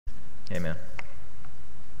Amen.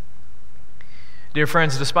 Dear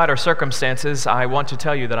friends, despite our circumstances, I want to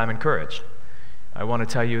tell you that I'm encouraged. I want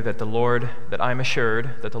to tell you that I'm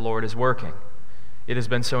assured that the Lord is working. It has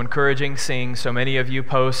been so encouraging seeing so many of you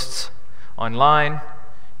posts online,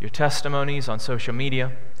 your testimonies on social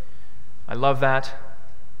media. I love that.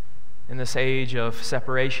 In this age of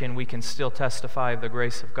separation, we can still testify of the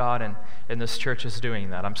grace of God, and this church is doing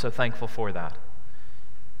that. I'm so thankful for that.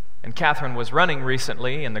 And Catherine was running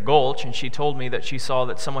recently in the Gulch, and she told me that she saw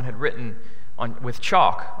that someone had written with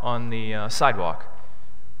chalk on the sidewalk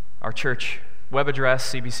our church web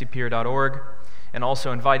address, cbcpier.org, and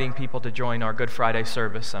also inviting people to join our Good Friday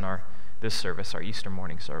service and our Easter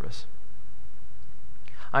morning service.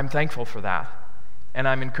 I'm thankful for that, and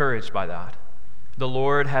I'm encouraged by that. The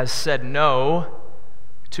Lord has said no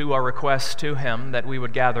to our request to Him that we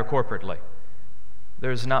would gather corporately.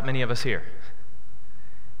 There's not many of us here.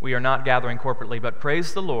 We are not gathering corporately, but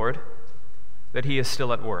praise the Lord that He is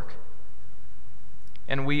still at work.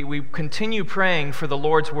 And we continue praying for the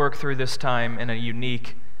Lord's work through this time in a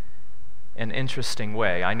unique and interesting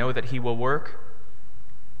way. I know that He will work,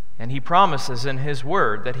 and He promises in His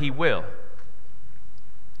Word that He will.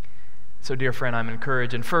 So, dear friend, I'm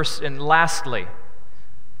encouraged. And lastly,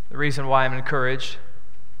 the reason why I'm encouraged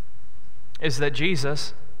is that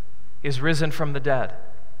Jesus is risen from the dead.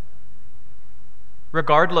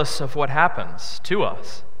 Regardless of what happens to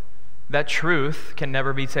us, that truth can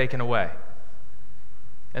never be taken away.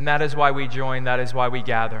 And that is why we join, that is why we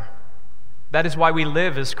gather. That is why we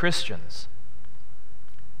live as Christians,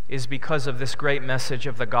 is because of this great message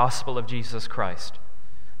of the gospel of Jesus Christ.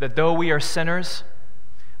 That though we are sinners,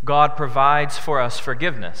 God provides for us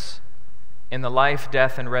forgiveness in the life,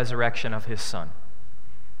 death, and resurrection of His Son.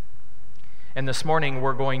 And this morning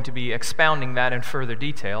we're going to be expounding that in further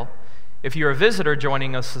detail. If you're a visitor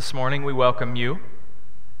joining us this morning, we welcome you.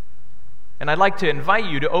 And I'd like to invite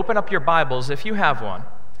you to open up your Bibles, if you have one.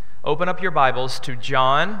 Open up your Bibles to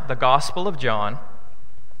John, the Gospel of John,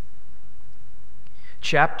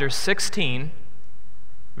 chapter 16,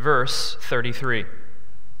 verse 33.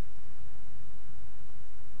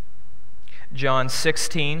 John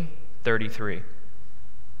 16, 33.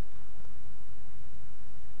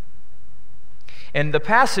 And the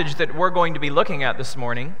passage that we're going to be looking at this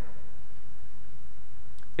morning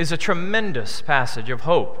is a tremendous passage of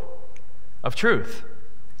hope, of truth,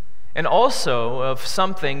 and also of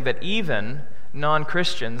something that even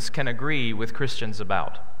non-Christians can agree with Christians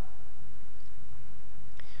about.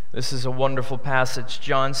 This is a wonderful passage,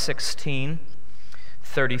 John 16,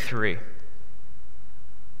 33.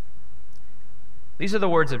 These are the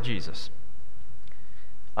words of Jesus.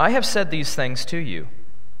 I have said these things to you,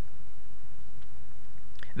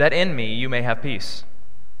 that in me you may have peace.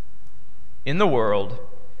 In the world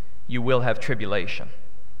you will have tribulation.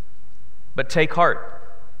 But take heart,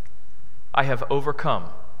 I have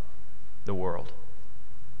overcome the world.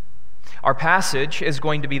 Our passage is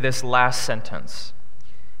going to be this last sentence.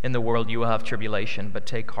 In the world you will have tribulation, but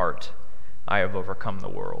take heart, I have overcome the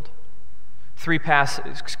world. 3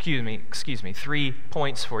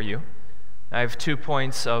 points for you. I have 2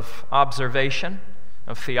 points of observation,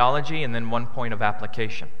 of theology, and then 1 point of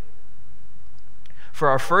application. For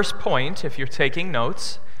our first point, if you're taking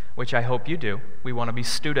notes, which I hope you do, we want to be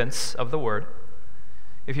students of the Word.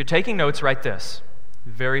 If you're taking notes, write this.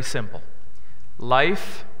 Very simple.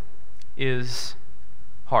 Life is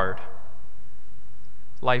hard.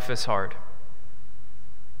 Life is hard.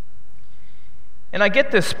 And I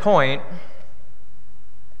get this point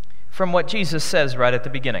from what Jesus says right at the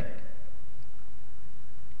beginning.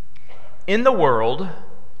 In the world,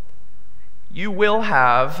 you will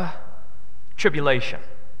have tribulation.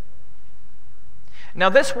 Now,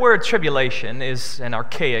 this word tribulation is an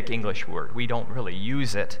archaic English word. We don't really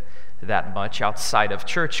use it that much outside of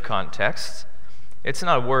church contexts. It's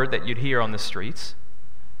not a word that you'd hear on the streets.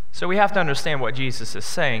 So we have to understand what Jesus is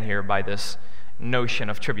saying here by this notion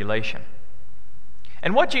of tribulation.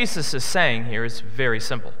 And what Jesus is saying here is very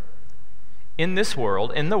simple. In this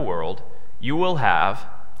world, in the world, you will have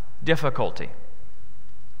difficulty.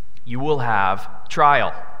 You will have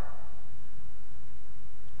trial,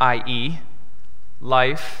 i.e.,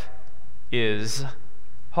 life is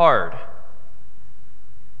hard.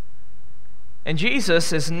 And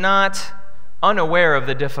Jesus is not unaware of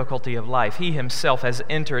the difficulty of life. He himself has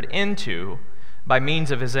entered into, by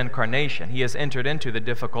means of his incarnation, he has entered into the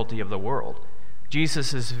difficulty of the world.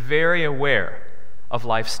 Jesus is very aware of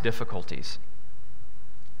life's difficulties.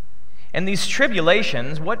 And these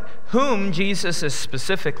tribulations, whom Jesus is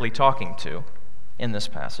specifically talking to in this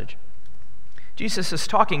passage, Jesus is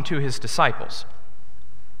talking to his disciples.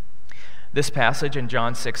 This passage in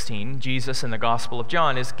John 16, Jesus in the Gospel of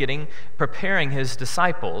John is preparing his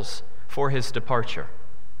disciples for his departure.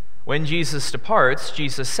 When Jesus departs,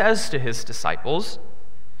 Jesus says to his disciples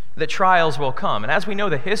that trials will come. And as we know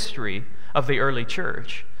the history of the early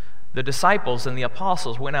church, the disciples and the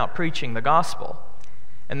apostles went out preaching the gospel.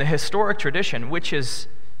 And the historic tradition, which is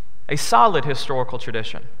a solid historical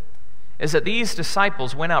tradition, is that these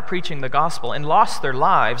disciples went out preaching the gospel and lost their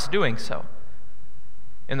lives doing so.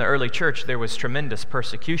 In the early church, there was tremendous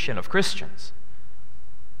persecution of Christians.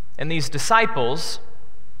 And these disciples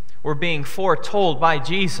were being foretold by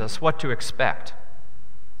Jesus what to expect.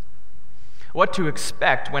 What to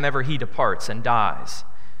expect whenever he departs and dies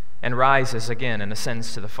and rises again and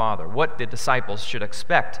ascends to the Father. What the disciples should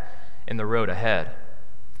expect in the road ahead.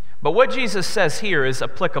 But what Jesus says here is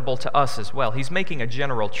applicable to us as well. He's making a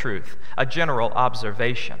general truth, a general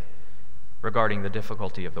observation regarding the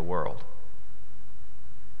difficulty of the world.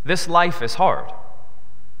 This life is hard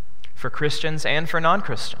for Christians and for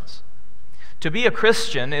non-Christians. To be a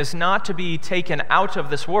Christian is not to be taken out of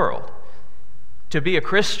this world. To be a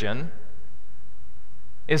Christian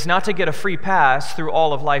is not to get a free pass through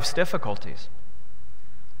all of life's difficulties.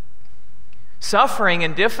 Suffering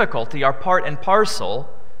and difficulty are part and parcel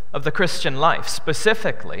of the Christian life,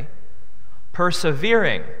 specifically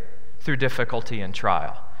persevering through difficulty and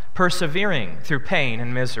trial, persevering through pain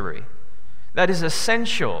and misery. That is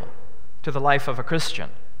essential to the life of a Christian.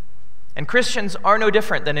 And Christians are no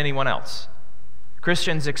different than anyone else.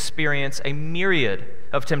 Christians experience a myriad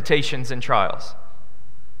of temptations and trials.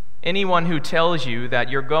 Anyone who tells you that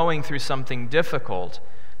you're going through something difficult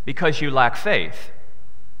because you lack faith,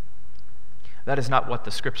 that is not what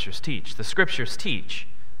the Scriptures teach. The Scriptures teach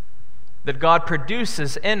that God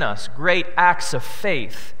produces in us great acts of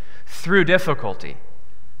faith through difficulty,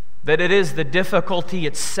 that it is the difficulty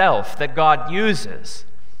itself that God uses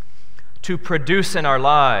to produce in our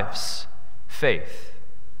lives faith.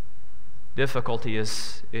 Difficulty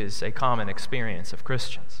is a common experience of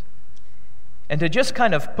Christians. And to just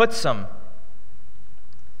kind of put some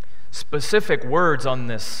specific words on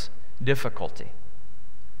this difficulty,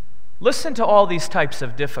 listen to all these types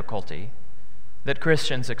of difficulty that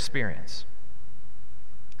Christians experience.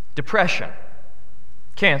 Depression,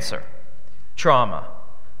 cancer, trauma,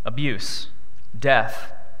 abuse,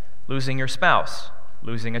 death, losing your spouse,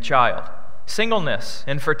 losing a child, singleness,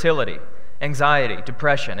 infertility, anxiety,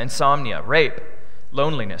 depression, insomnia, rape,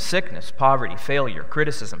 loneliness, sickness, poverty, failure,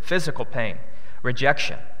 criticism, physical pain,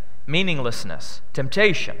 rejection, meaninglessness,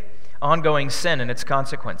 temptation, ongoing sin and its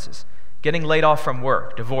consequences, getting laid off from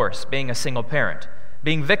work, divorce, being a single parent,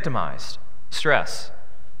 being victimized, stress.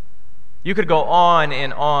 You could go on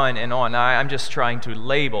and on and on. I'm just trying to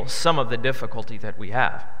label some of the difficulty that we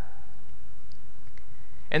have.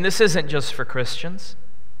 And this isn't just for Christians.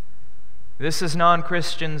 This is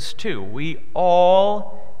non-Christians too. We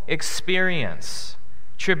all experience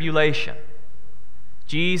tribulation.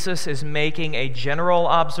 Jesus is making a general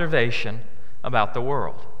observation about the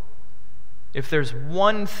world. If there's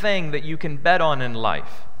one thing that you can bet on in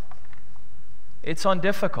life, it's on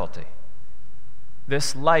difficulty.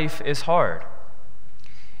 This life is hard.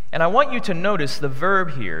 And I want you to notice the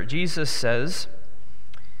verb here. Jesus says,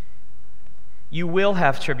 you will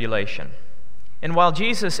have tribulation. And while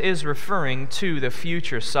Jesus is referring to the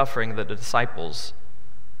future suffering that the disciples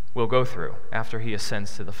will go through after he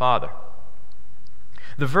ascends to the Father,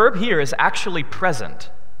 the verb here is actually present.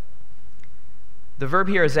 The verb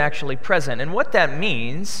here is actually present. And what that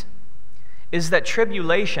means is that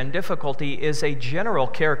tribulation, difficulty, is a general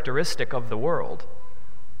characteristic of the world.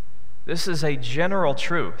 This is a general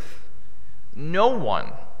truth. No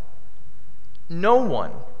one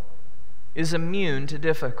is immune to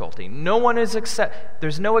difficulty.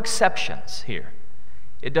 There's no exceptions here.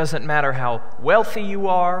 It doesn't matter how wealthy you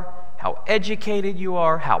are, how educated you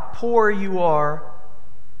are, how poor you are,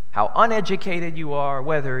 how uneducated you are,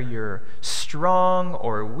 whether you're strong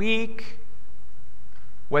or weak,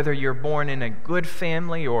 whether you're born in a good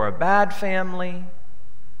family or a bad family.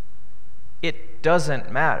 It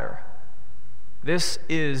doesn't matter. This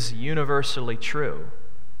is universally true.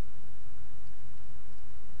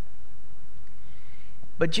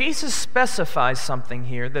 But Jesus specifies something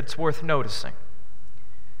here that's worth noticing.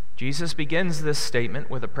 Jesus begins this statement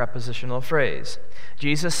with a prepositional phrase.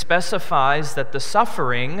 Jesus specifies that the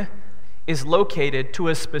suffering is located to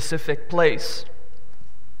a specific place.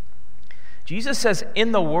 Jesus says,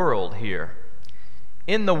 in the world here,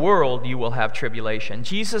 in the world you will have tribulation.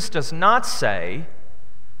 Jesus does not say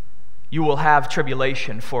you will have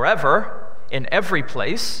tribulation forever in every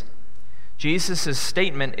place. Jesus'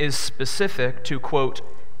 statement is specific to, quote,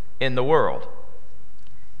 in the world.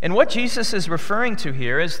 And what Jesus is referring to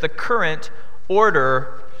here is the current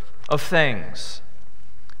order of things,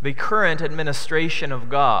 the current administration of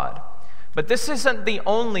God. But this isn't the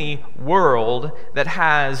only world that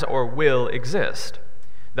has or will exist.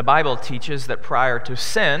 The Bible teaches that prior to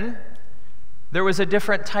sin, there was a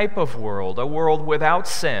different type of world, a world without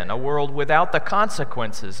sin, a world without the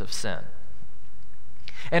consequences of sin.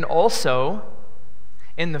 And also,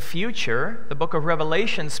 in the future, the book of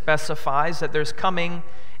Revelation specifies that there's coming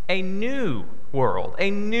a new world, a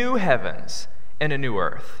new heavens and a new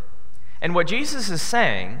earth. And what Jesus is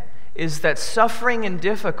saying is that suffering and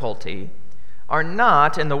difficulty are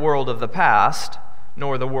not in the world of the past,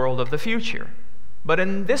 nor the world of the future, but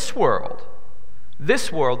in this world,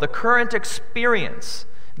 the current experience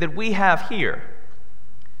that we have here.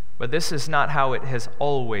 But this is not how it has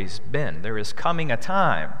always been. There is coming a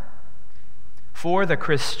time for the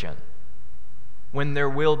Christian when there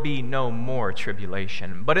will be no more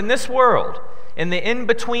tribulation. But in this world, in the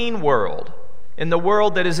in-between world, in the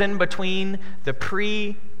world that is in between the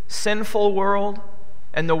pre-sinful world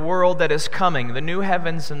and the world that is coming, the new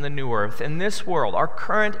heavens and the new earth, in this world, our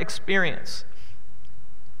current experience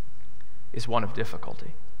is one of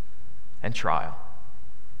difficulty and trial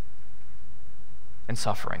and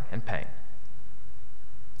suffering and pain.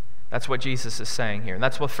 That's what Jesus is saying here. And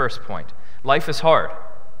that's the first point. Life is hard.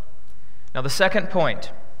 Now the second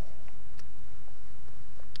point,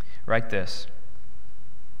 write this.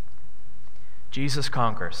 Jesus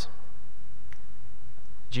conquers.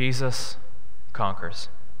 Jesus conquers.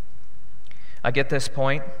 I get this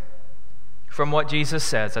point from what Jesus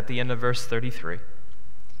says at the end of verse 33.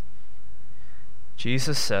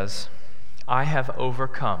 Jesus says, I have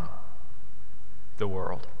overcome the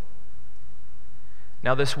world.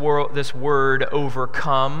 Now this word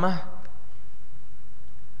overcome,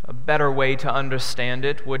 a better way to understand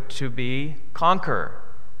it would to be conquer.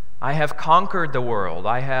 I have conquered the world.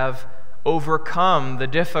 I have overcome the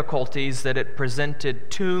difficulties that it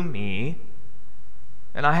presented to me,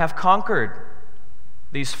 and I have conquered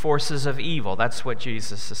these forces of evil. That's what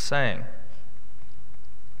Jesus is saying.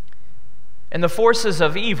 And the forces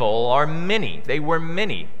of evil are many. They were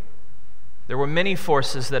many. There were many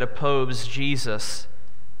forces that opposed Jesus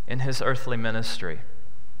in his earthly ministry.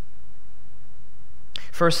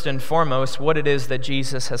 First and foremost, what it is that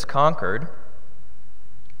Jesus has conquered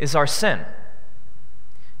is our sin.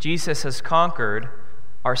 Jesus has conquered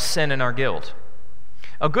our sin and our guilt.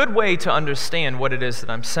 A good way to understand what it is that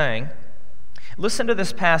I'm saying, listen to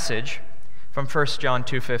this passage from 1 John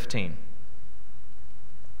 2:15.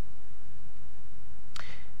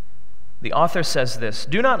 The author says this,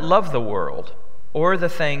 "Do not love the world or the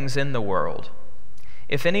things in the world.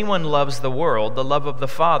 If anyone loves the world, the love of the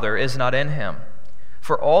Father is not in him.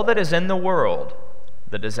 For all that is in the world,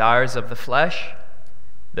 the desires of the flesh,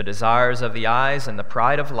 the desires of the eyes, and the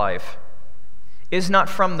pride of life, is not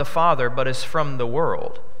from the Father, but is from the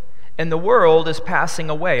world. And the world is passing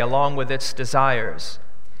away along with its desires.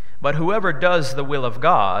 But whoever does the will of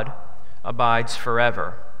God abides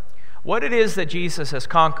forever." What it is that Jesus has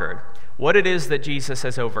conquered, what it is that Jesus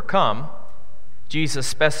has overcome, Jesus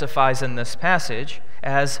specifies in this passage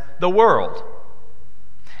as the world.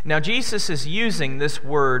 Now, Jesus is using this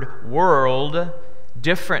word world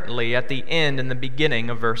differently at the end and the beginning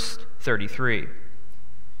of verse 33.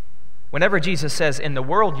 Whenever Jesus says, "In the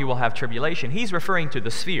world you will have tribulation," he's referring to the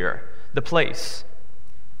sphere, the place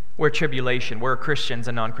where Christians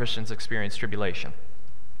and non-Christians experience tribulation.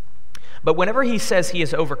 But whenever he says he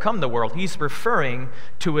has overcome the world, he's referring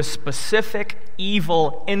to a specific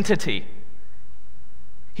evil entity.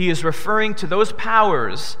 He is referring to those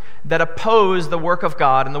powers that oppose the work of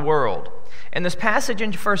God in the world. And this passage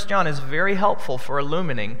in 1 John is very helpful for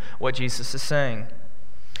illuminating what Jesus is saying.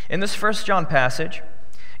 In this 1 John passage,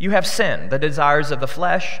 you have sin, the desires of the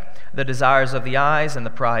flesh, the desires of the eyes, and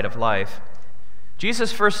the pride of life.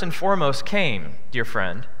 Jesus first and foremost came, dear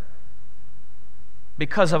friend,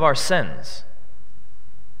 because of our sins.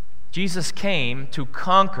 Jesus came to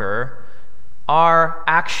conquer our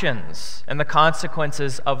actions and the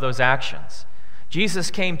consequences of those actions. Jesus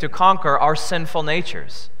came to conquer our sinful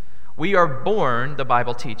natures. We are born, the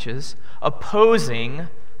Bible teaches, opposing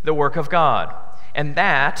the work of God. And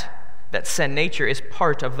that sin nature is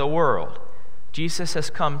part of the world. Jesus has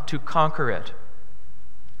come to conquer it.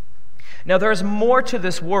 Now, there's more to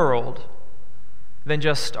this world than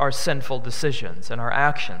just our sinful decisions and our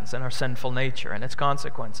actions and our sinful nature and its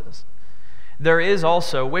consequences. There is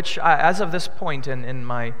also, which as of this point in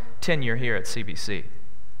my tenure here at CBC,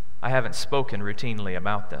 I haven't spoken routinely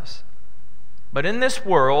about this. But in this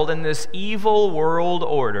world, in this evil world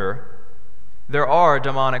order, there are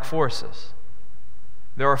demonic forces.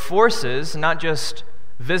 There are forces, not just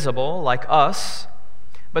visible like us,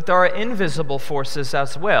 but there are invisible forces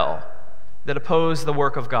as well that oppose the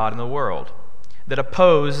work of God in the world, that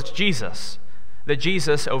opposed Jesus, that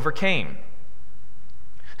Jesus overcame.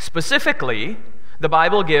 Specifically, the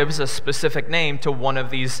Bible gives a specific name to one of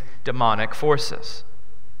these demonic forces,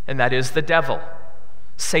 and that is the devil,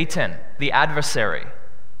 Satan, the adversary.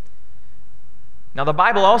 Now, the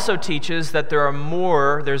Bible also teaches that there's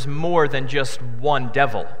more than just one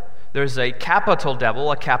devil. There's a capital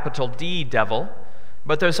devil, a capital D devil,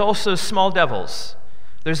 but there's also small devils.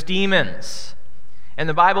 There's demons. And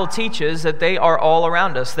the Bible teaches that they are all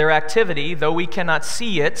around us. Their activity, though we cannot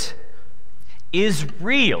see it, is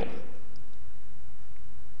real.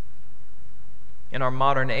 In our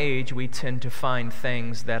modern age, we tend to find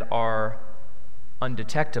things that are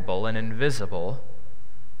undetectable and invisible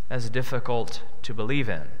as difficult to believe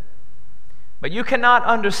in. But you cannot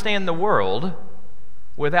understand the world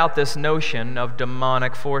without this notion of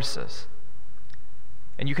demonic forces.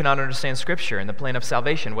 And you cannot understand Scripture and the plan of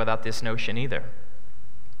salvation without this notion either.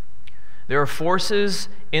 There are forces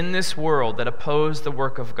in this world that oppose the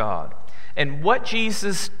work of God. And what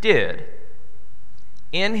Jesus did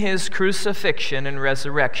in his crucifixion and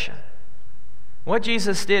resurrection, what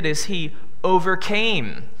Jesus did is he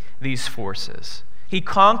overcame these forces. He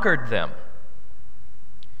conquered them.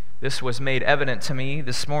 This was made evident to me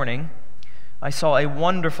this morning. I saw a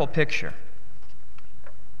wonderful picture.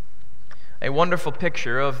 A wonderful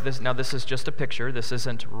picture of this. Now, this is just a picture. This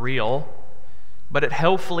isn't real. But it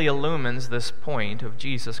helpfully illumines this point of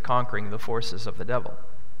Jesus conquering the forces of the devil.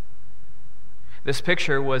 This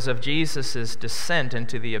picture was of Jesus' descent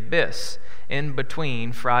into the abyss in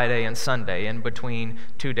between Friday and Sunday, in between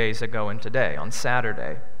 2 days ago and today, on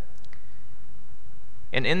Saturday.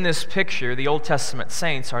 And in this picture, the Old Testament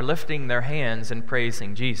saints are lifting their hands and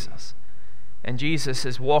praising Jesus. And Jesus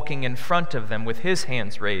is walking in front of them with his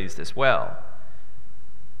hands raised as well.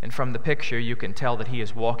 And from the picture, you can tell that he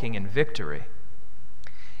is walking in victory.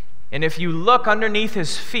 And if you look underneath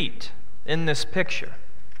his feet in this picture,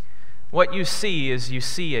 what you see is you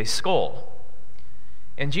see a skull.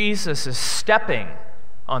 And Jesus is stepping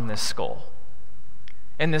on this skull.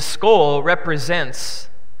 And this skull represents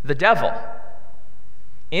the devil.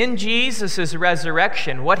 In Jesus'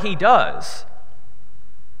 resurrection, what he does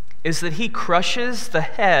is that he crushes the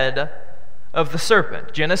head of the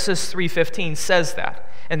serpent. Genesis 3:15 says that.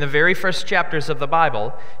 In the very first chapters of the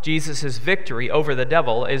Bible, Jesus' victory over the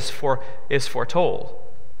devil is foretold.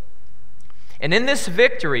 And in this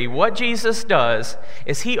victory, what Jesus does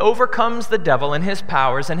is he overcomes the devil and his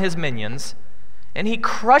powers and his minions, and he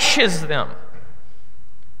crushes them.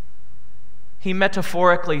 He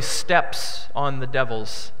metaphorically steps on the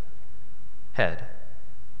devil's head.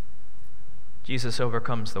 Jesus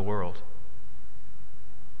overcomes the world.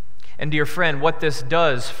 And dear friend, what this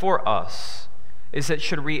does for us is it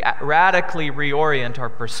should radically reorient our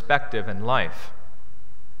perspective in life.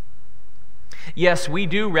 Yes, we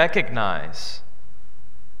do recognize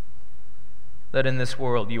that in this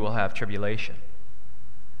world you will have tribulation.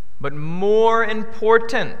 But more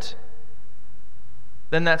important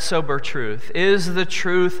than that sober truth is the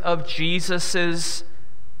truth of Jesus'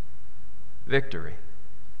 victory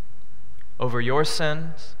over your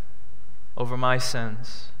sins, over my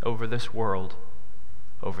sins, over this world,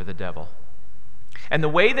 over the devil. And the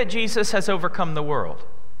way that Jesus has overcome the world,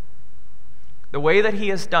 the way that he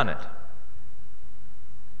has done it,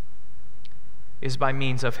 is by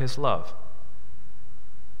means of his love.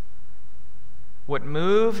 What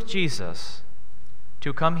moved Jesus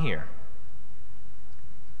to come here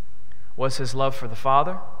was his love for the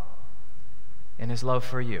Father and his love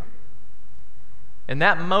for you. And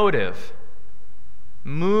that motive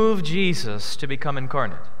moved Jesus to become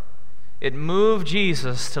incarnate. It moved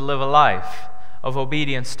Jesus to live a life of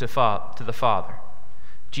obedience to the Father.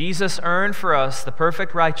 Jesus earned for us the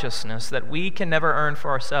perfect righteousness that we can never earn for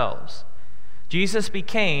ourselves. Jesus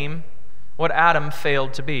became what Adam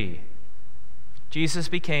failed to be. Jesus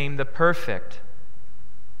became the perfect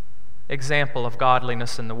example of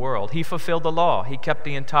godliness in the world. He fulfilled the law. He kept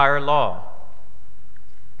the entire law.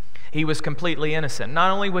 He was completely innocent. Not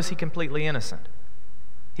only was he completely innocent,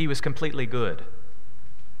 he was completely good.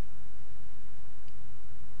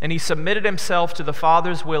 And he submitted himself to the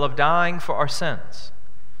Father's will of dying for our sins.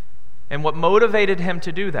 And what motivated him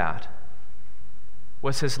to do that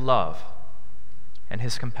was his love and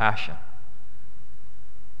his compassion.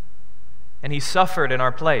 And he suffered in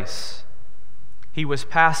our place. He was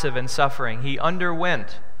passive in suffering. He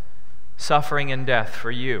underwent suffering and death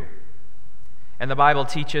for you. And the Bible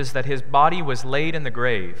teaches that his body was laid in the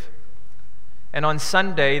grave. And on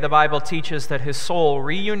Sunday, the Bible teaches that his soul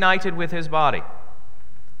reunited with his body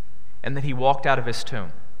and that he walked out of his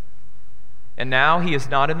tomb. And now he is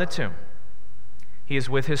not in the tomb. He is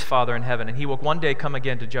with his Father in heaven, and he will one day come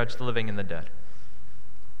again to judge the living and the dead.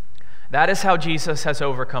 That is how Jesus has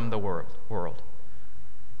overcome the world,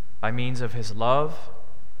 by means of his love,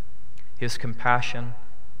 his compassion,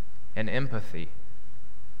 and empathy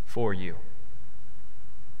for you.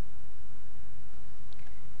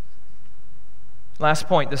 Last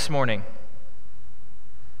point this morning.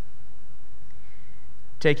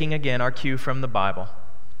 Taking again our cue from the Bible.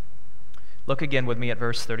 Look again with me at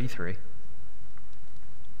verse 33.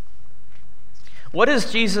 What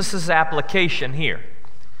is Jesus' application here?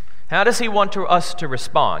 How does he want us to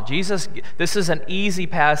respond? This is an easy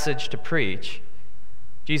passage to preach.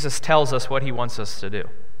 Jesus tells us what he wants us to do.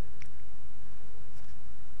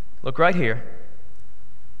 Look right here.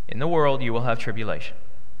 In the world you will have tribulation.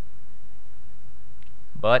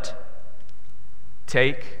 But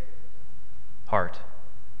take heart.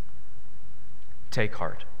 Take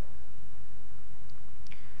heart.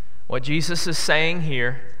 What Jesus is saying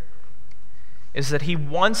here is that he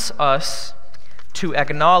wants us to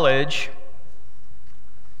acknowledge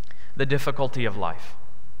the difficulty of life.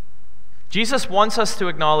 Jesus wants us to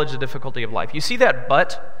acknowledge the difficulty of life. You see that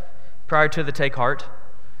but prior to the take heart?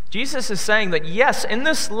 Jesus is saying that yes, in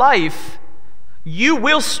this life, you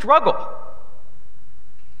will struggle.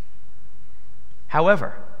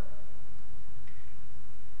 However,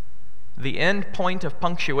 the end point of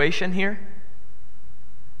punctuation here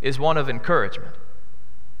is one of encouragement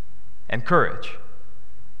and courage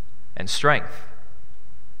and strength.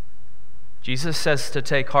 Jesus says to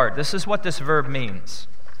take heart. This is what this verb means.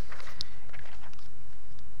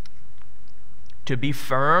 To be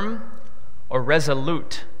firm or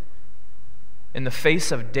resolute in the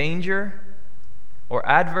face of danger or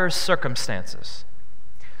adverse circumstances.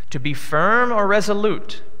 To be firm or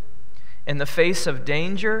resolute in the face of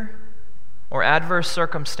danger or adverse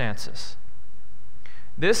circumstances.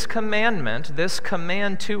 This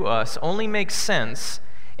command to us only makes sense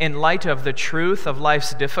in light of the truth of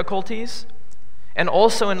life's difficulties and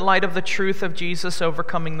also in light of the truth of Jesus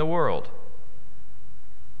overcoming the world.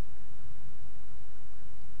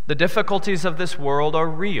 The difficulties of this world are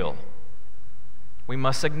real. We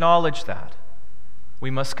must acknowledge that.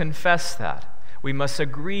 We must confess that. We must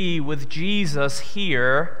agree with Jesus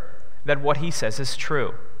here that what he says is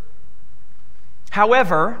true.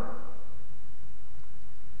 However,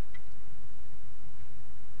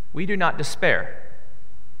 we do not despair.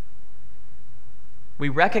 We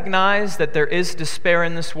recognize that there is despair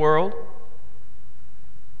in this world,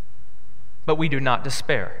 but we do not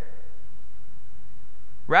despair.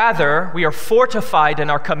 Rather, we are fortified in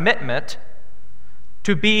our commitment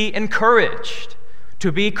to be encouraged,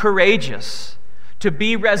 to be courageous, to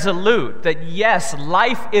be resolute, that yes,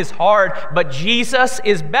 life is hard, but Jesus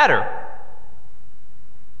is better.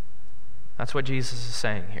 That's what Jesus is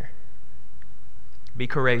saying here. Be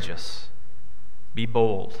courageous. Be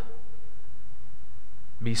bold.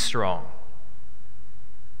 Be strong.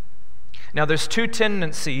 Now, there's two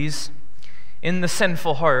tendencies in the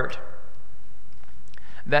sinful heart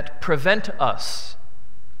that prevent us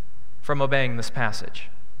from obeying this passage.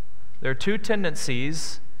 There are two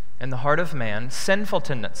tendencies in the heart of man, sinful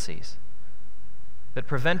tendencies, that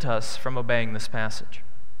prevent us from obeying this passage.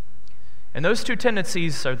 And those two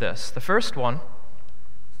tendencies are this. The first one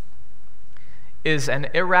is an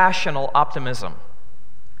irrational optimism.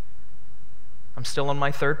 I'm still on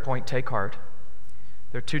my third point, take heart.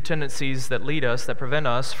 There are two tendencies that lead us, that prevent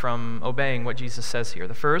us from obeying what Jesus says here.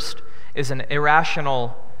 The first is an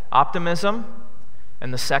irrational optimism,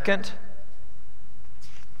 and the second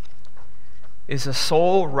is a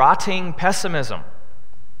soul-rotting pessimism.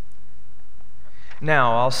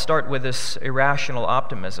 Now, I'll start with this irrational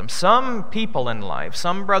optimism. Some people in life,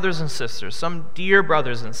 some brothers and sisters, some dear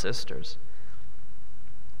brothers and sisters,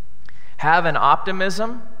 have an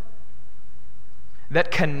optimism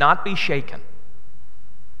that cannot be shaken.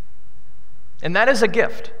 And that is a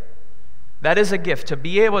gift. That is a gift, to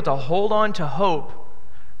be able to hold on to hope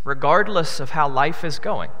regardless of how life is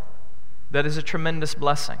going. That is a tremendous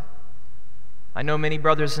blessing. I know many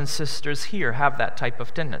brothers and sisters here have that type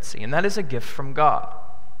of tendency, and that is a gift from God.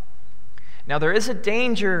 Now, there is a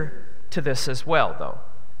danger to this as well, though.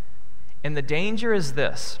 And the danger is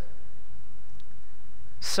this.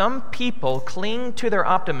 Some people cling to their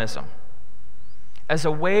optimism as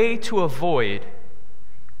a way to avoid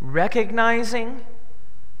recognizing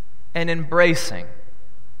and embracing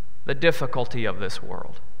the difficulty of this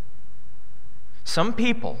world. Some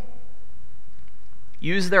people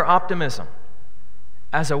use their optimism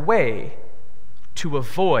as a way to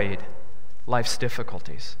avoid life's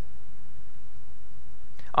difficulties.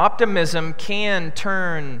 Optimism can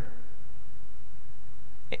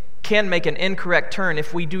make an incorrect turn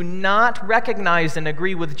if we do not recognize and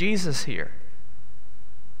agree with Jesus here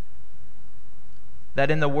that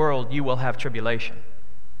in the world you will have tribulation.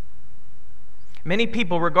 Many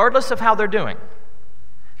people, regardless of how they're doing,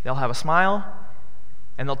 they'll have a smile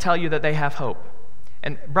and they'll tell you that they have hope.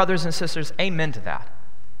 And brothers and sisters, amen to that.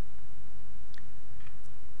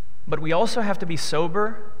 But we also have to be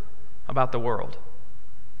sober about the world.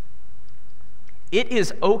 It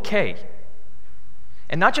is okay,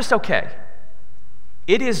 and not just okay,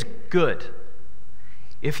 it is good.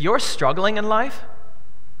 If you're struggling in life,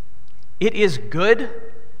 it is good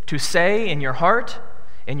to say in your heart,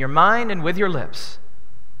 in your mind, and with your lips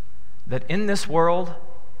that in this world,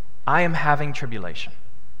 I am having tribulation.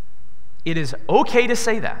 It is okay to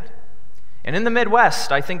say that. And in the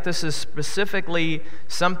Midwest, I think this is specifically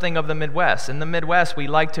something of the Midwest. In the Midwest, we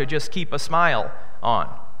like to just keep a smile on.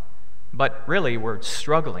 But really, we're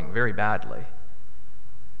struggling very badly.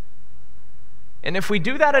 And if we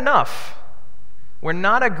do that enough, we're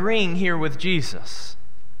not agreeing here with Jesus.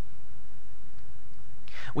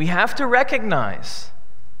 We have to recognize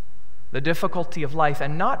the difficulty of life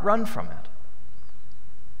and not run from it.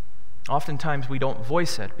 Oftentimes we don't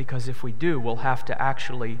voice it because if we do, we'll have to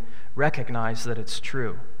actually recognize that it's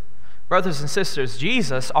true. Brothers and sisters,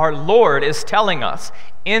 Jesus, our Lord, is telling us,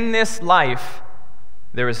 in this life,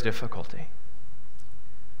 there is difficulty.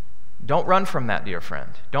 Don't run from that, dear friend.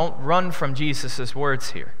 Don't run from Jesus'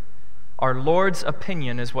 words here. Our Lord's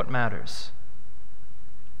opinion is what matters.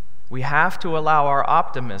 We have to allow our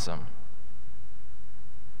optimism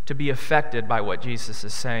to be affected by what Jesus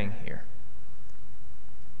is saying here.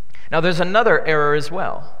 Now, there's another error as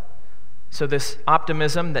well. So this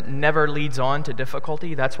optimism that never leads on to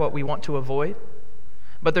difficulty, that's what we want to avoid.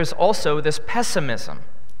 But there's also this pessimism,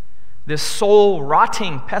 this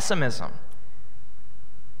soul-rotting pessimism,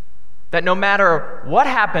 that no matter what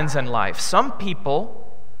happens in life, some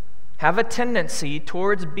people have a tendency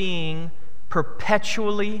towards being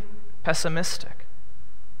perpetually pessimistic.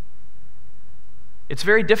 It's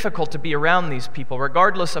very difficult to be around these people,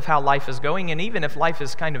 regardless of how life is going, and even if life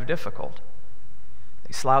is kind of difficult.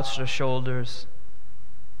 They slouch their shoulders.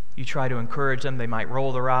 You try to encourage them. They might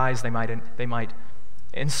roll their eyes. They might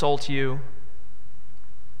insult you.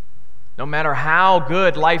 No matter how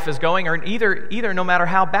good life is going, or either no matter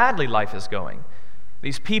how badly life is going,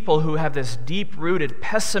 these people who have this deep-rooted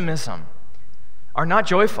pessimism are not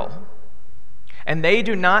joyful. And they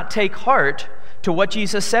do not take heart to what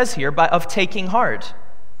Jesus says here of taking heart.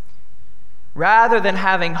 Rather than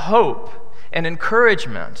having hope and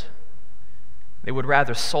encouragement, they would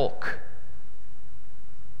rather sulk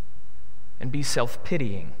and be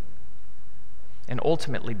self-pitying and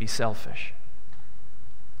ultimately be selfish.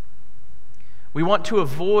 We want to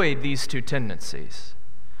avoid these two tendencies.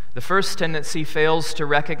 The first tendency fails to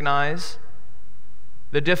recognize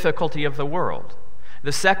the difficulty of the world.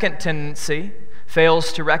 The second tendency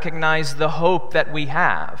fails to recognize the hope that we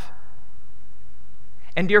have.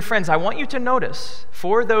 And dear friends, I want you to notice,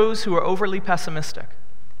 for those who are overly pessimistic,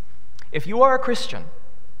 if you are a Christian,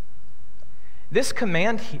 this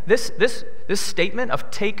command, this statement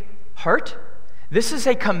of take heart, this is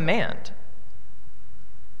a command.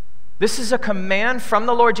 This is a command from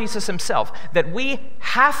the Lord Jesus himself that we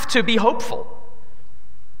have to be hopeful.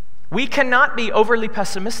 We cannot be overly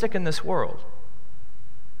pessimistic in this world.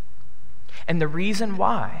 And the reason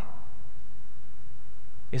why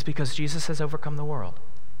is because Jesus has overcome the world.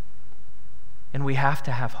 And we have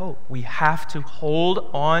to have hope. We have to hold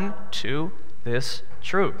on to this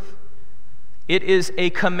truth. It is a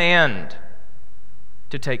command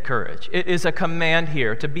to take courage. It is a command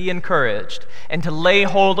here to be encouraged and to lay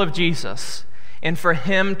hold of Jesus and for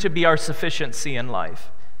him to be our sufficiency in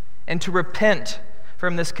life and to repent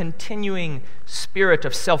from this continuing spirit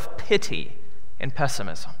of self-pity and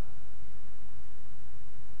pessimism.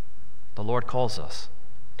 The Lord calls us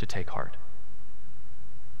to take heart.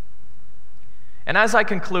 And as I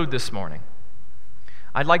conclude this morning,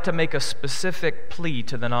 I'd like to make a specific plea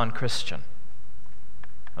to the non-Christian,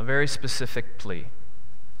 a very specific plea.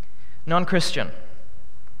 Non-Christian,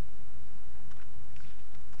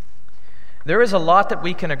 there is a lot that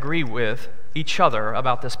we can agree with each other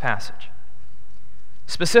about this passage.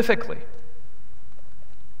 Specifically,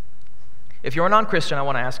 if you're a non-Christian, I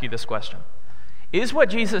want to ask you this question. Is what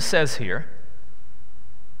Jesus says here,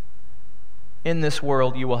 in this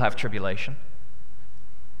world you will have tribulation,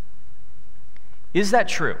 is that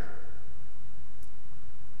true?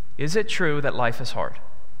 Is it true that life is hard?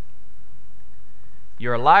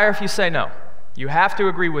 You're a liar if you say no. You have to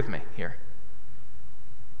agree with me here.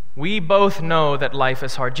 We both know that life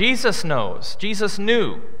is hard. Jesus knows. Jesus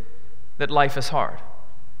knew that life is hard.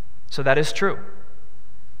 So that is true.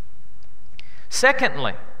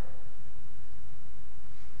 Secondly,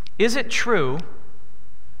 is it true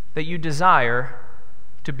that you desire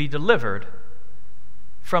to be delivered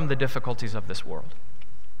from the difficulties of this world?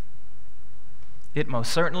 It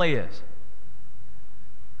most certainly is.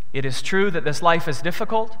 It is true that this life is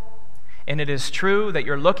difficult, and it is true that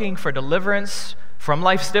you're looking for deliverance from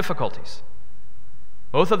life's difficulties.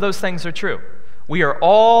 Both of those things are true. We are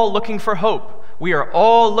all looking for hope. We are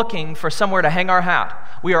all looking for somewhere to hang our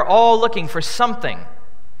hat. We are all looking for something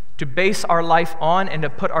to base our life on and to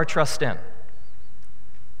put our trust in.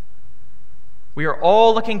 We are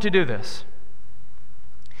all looking to do this.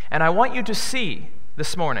 And I want you to see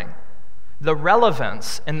this morning the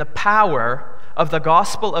relevance and the power of the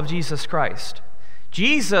gospel of Jesus Christ.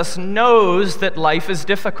 Jesus knows that life is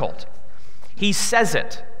difficult. He says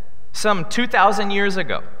it some 2,000 years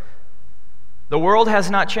ago. The world has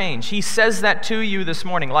not changed. He says that to you this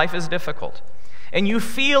morning. Life is difficult. And you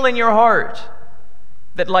feel in your heart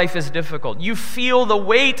that life is difficult. You feel the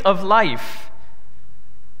weight of life.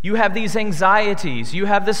 You have these anxieties. You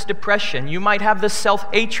have this depression. You might have this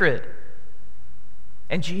self-hatred.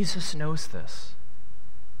 And Jesus knows this.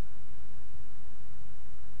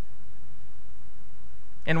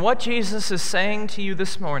 And what Jesus is saying to you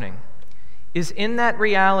this morning is, in that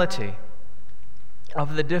reality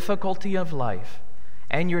of the difficulty of life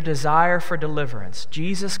and your desire for deliverance,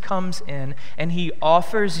 Jesus comes in and he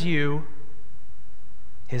offers you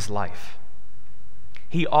his life.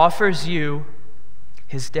 He offers you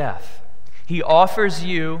his death. He offers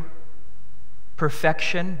you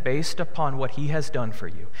perfection based upon what he has done for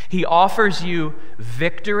you. He offers you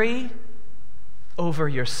victory over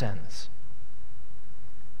your sins.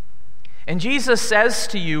 And Jesus says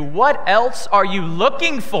to you, what else are you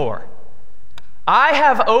looking for? I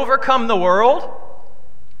have overcome the world,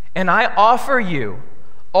 and I offer you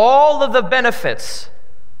all of the benefits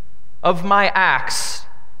of my acts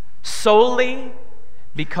solely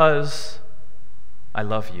because I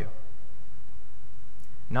love you.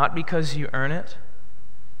 Not because you earn it,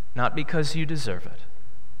 not because you deserve it.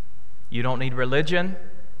 You don't need religion.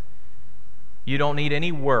 You don't need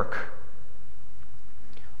any work.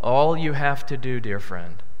 All you have to do, dear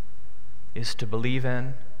friend, is to believe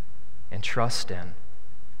in and trust in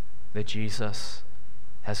that Jesus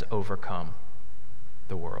has overcome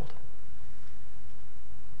the world.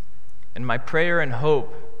 And my prayer and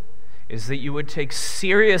hope is that you would take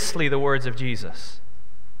seriously the words of Jesus.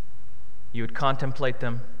 You would contemplate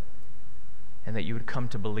them, and that you would come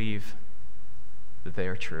to believe that they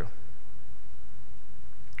are true.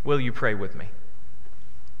 Will you pray with me?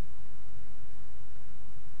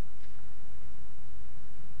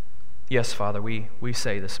 Yes, Father, we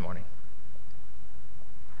say this morning.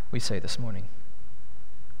 We say this morning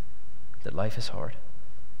that life is hard.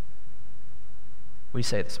 We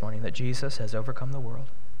say this morning that Jesus has overcome the world.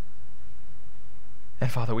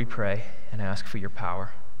 And Father, we pray and ask for your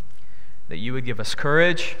power, that you would give us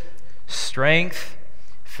courage, strength,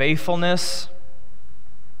 faithfulness,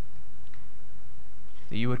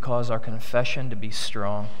 that you would cause our confession to be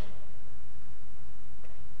strong,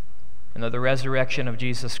 and that the resurrection of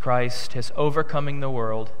Jesus Christ, his overcoming the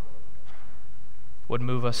world, would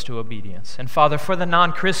move us to obedience. And Father, for the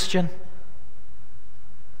non-Christian,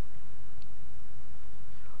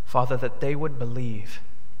 Father, that they would believe,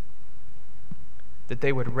 that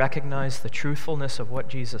they would recognize the truthfulness of what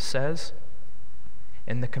Jesus says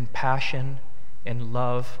and the compassion and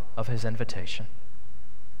love of his invitation.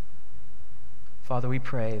 Father, we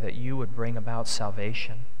pray that you would bring about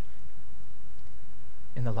salvation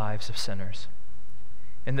in the lives of sinners,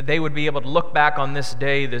 and that they would be able to look back on this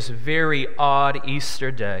day, this very odd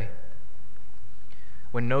Easter day,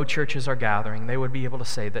 when no churches are gathering. They would be able to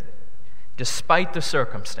say that despite the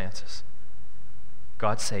circumstances,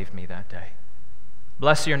 God saved me that day.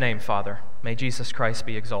 Bless your name, Father. May Jesus Christ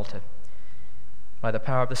be exalted. By the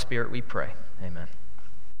power of the Spirit we pray. Amen.